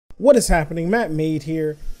What is happening? Mattmade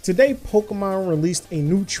here. Today, Pokemon released a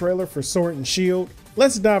new trailer for Sword and Shield.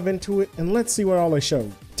 Let's dive into it and let's see what all they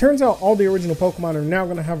showed. Turns out all the original Pokemon are now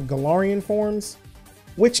going to have Galarian forms,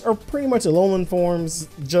 which are pretty much Alolan forms,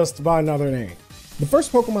 just by another name. The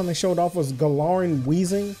first Pokemon they showed off was Galarin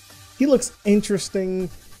Weezing. He looks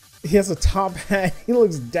interesting. He has a top hat. He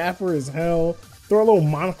looks dapper as hell. Throw a little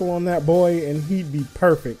monocle on that boy and he'd be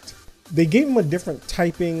perfect. They gave him a different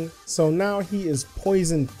typing, so now he is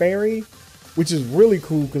Poison Fairy, which is really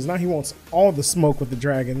cool because now he wants all the smoke with the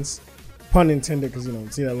dragons. Pun intended, because, you know,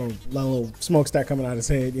 see that little smokestack coming out of his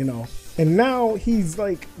head, you know. And now he's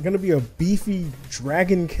like gonna be a beefy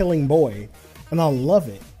dragon killing boy, and I love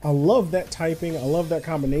it. I love that typing. I love that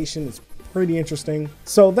combination. It's pretty interesting.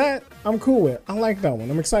 So that I'm cool with. I like that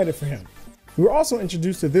one. I'm excited for him. We were also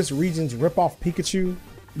introduced to this region's ripoff Pikachu.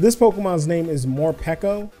 This Pokemon's name is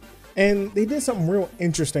Morpeko. And they did something real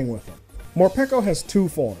interesting with him. Morpeko has two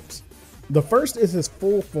forms. The first is his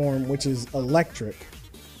full form, which is electric.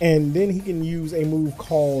 And then he can use a move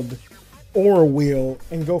called Aura Wheel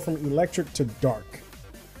and go from electric to dark.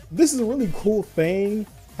 This is a really cool thing.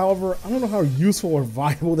 However, I don't know how useful or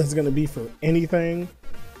viable that's going to be for anything.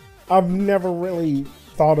 I've never really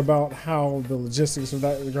thought about how the logistics of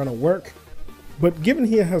that are going to work. But given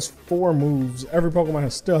he has 4 moves, every Pokemon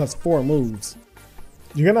still has 4 moves.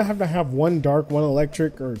 You're gonna have one dark, one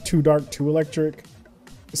electric, or 2 dark, 2 electric,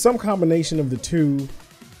 some combination of the two,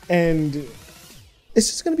 and it's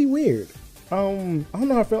just gonna be weird. I don't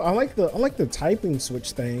know how I feel. I like the typing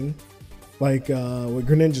switch thing, like with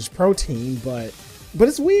Greninja's protein, but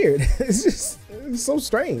it's weird. It's so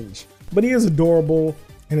strange. But he is adorable,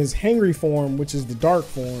 and his hangry form, which is the dark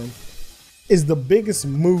form, is the biggest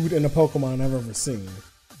mood in a Pokemon I've ever seen.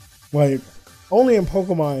 Like, only in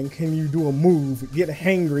Pokemon can you do a move, get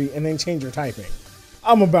hangry, and then change your typing.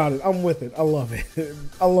 I'm about it. I'm with it. I love it.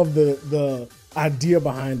 I love the idea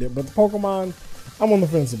behind it. But the Pokemon, I'm on the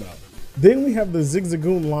fence about it. Then we have the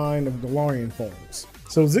Zigzagoon line of Galarian forms.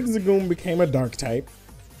 So Zigzagoon became a dark type,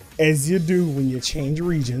 as you do when you change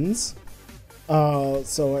regions.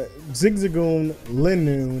 So Zigzagoon,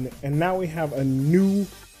 Linoone, and now we have a new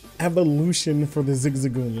evolution for the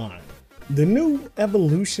Zigzagoon line. The new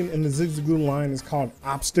evolution in the Zigzagoon line is called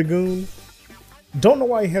Obstagoon. Don't know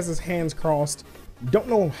why he has his hands crossed. Don't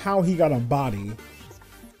know how he got a body.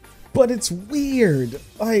 But it's weird.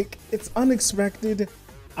 Like, it's unexpected.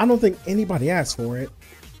 I don't think anybody asked for it.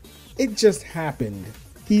 It just happened.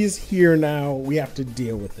 He is here now. We have to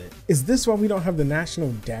deal with it. Is this why we don't have the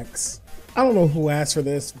national dex? I don't know who asked for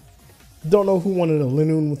this. Don't know who wanted a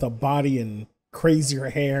Linoone with a body and crazier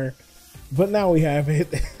hair. But now we have it,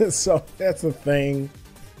 so that's a thing.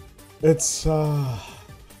 It's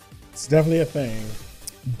definitely a thing.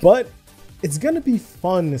 But it's gonna be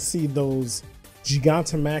fun to see those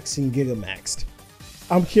Gigantamax and Gigamaxed.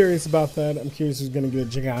 I'm curious about that. I'm curious who's gonna get a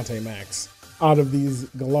Gigantamax out of these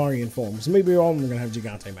Galarian forms. Maybe all of them are gonna have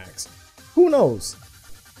Gigantamax. Who knows?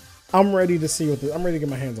 I'm ready to see I'm ready to get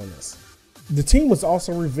my hands on this. The team was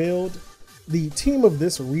also revealed. The team of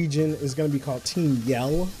this region is gonna be called Team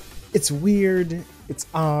Yell. It's weird, it's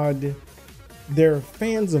odd. They're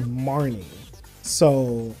fans of Marnie,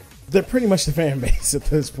 so they're pretty much the fan base at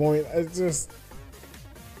this point. They're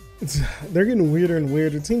getting weirder and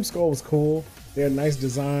weirder. Team Skull was cool. They had a nice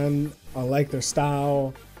design. I like their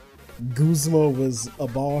style. Guzma was a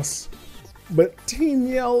boss. But Team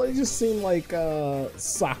Yell, it just seemed like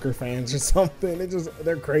soccer fans or something.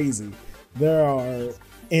 They're crazy. They are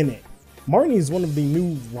in it. Marnie is one of the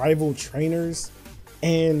new rival trainers,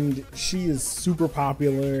 and she is super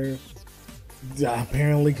popular,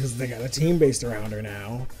 apparently because they got a team based around her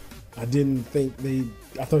now. I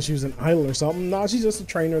thought she was an idol or something. No, she's just a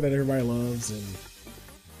trainer that everybody loves, and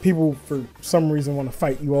people for some reason want to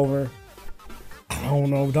fight you over. I don't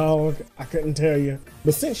know, dog. I couldn't tell you.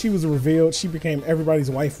 But since she was revealed, she became everybody's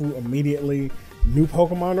waifu immediately. New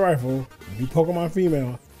Pokemon rifle, new Pokemon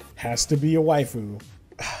female, has to be a waifu.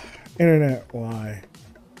 Internet, why?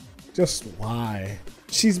 Just why?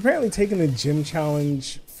 She's apparently taking a gym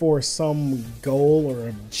challenge for some goal or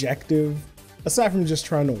objective, aside from just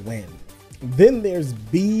trying to win. Then there's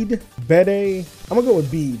Bede. I'm gonna go with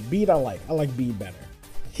Bede. Bede I like Bede better.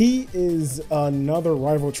 He is another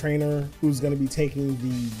rival trainer who's gonna be taking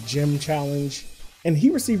the gym challenge, and he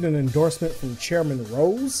received an endorsement from Chairman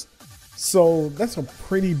Rose. So that's a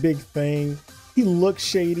pretty big thing. He looks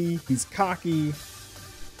shady, he's cocky.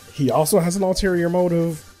 He also has an ulterior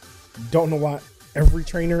motive. Don't know why every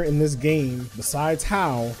trainer in this game, besides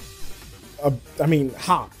Hop,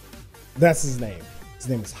 that's his name. His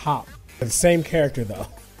name is Hop. The same character though.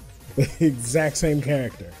 The exact same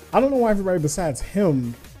character. I don't know why everybody besides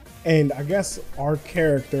him And I guess our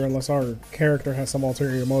character, unless our character has some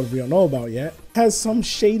ulterior motive we don't know about yet, has some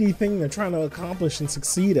shady thing they're trying to accomplish and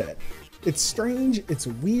succeed at. It's strange, it's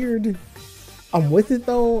weird. I'm with it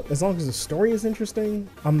though, as long as the story is interesting.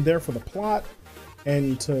 I'm there for the plot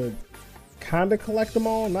and to kind of collect them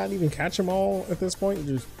all, not even catch them all at this point,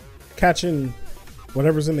 just catching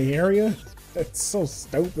whatever's in the area. It's so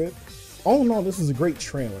stupid. All in all, this is a great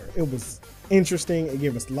trailer. It was interesting, it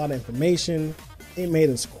gave us a lot of information. It made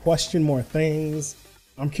us question more things.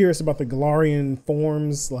 I'm curious about the Galarian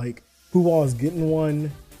forms, like who all is getting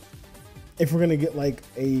one. If we're gonna get like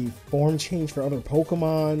a form change for other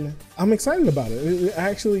Pokemon. I'm excited about it. It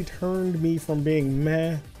actually turned me from being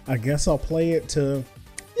meh, I guess I'll play it, to,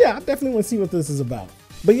 yeah, I definitely want to see what this is about.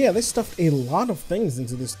 But yeah, they stuffed a lot of things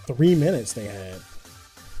into this 3 minutes they had.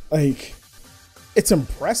 Like, it's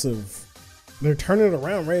impressive. They're turning it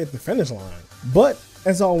around right at the finish line. But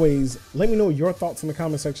as always, let me know your thoughts in the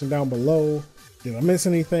comment section down below. Did I miss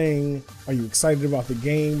anything? Are you excited about the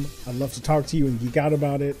game? I'd love to talk to you and geek out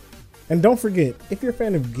about it. And don't forget, if you're a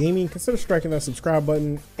fan of gaming, consider striking that subscribe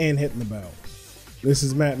button and hitting the bell. This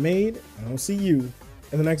is Mattmade, and I'll see you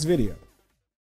in the next video.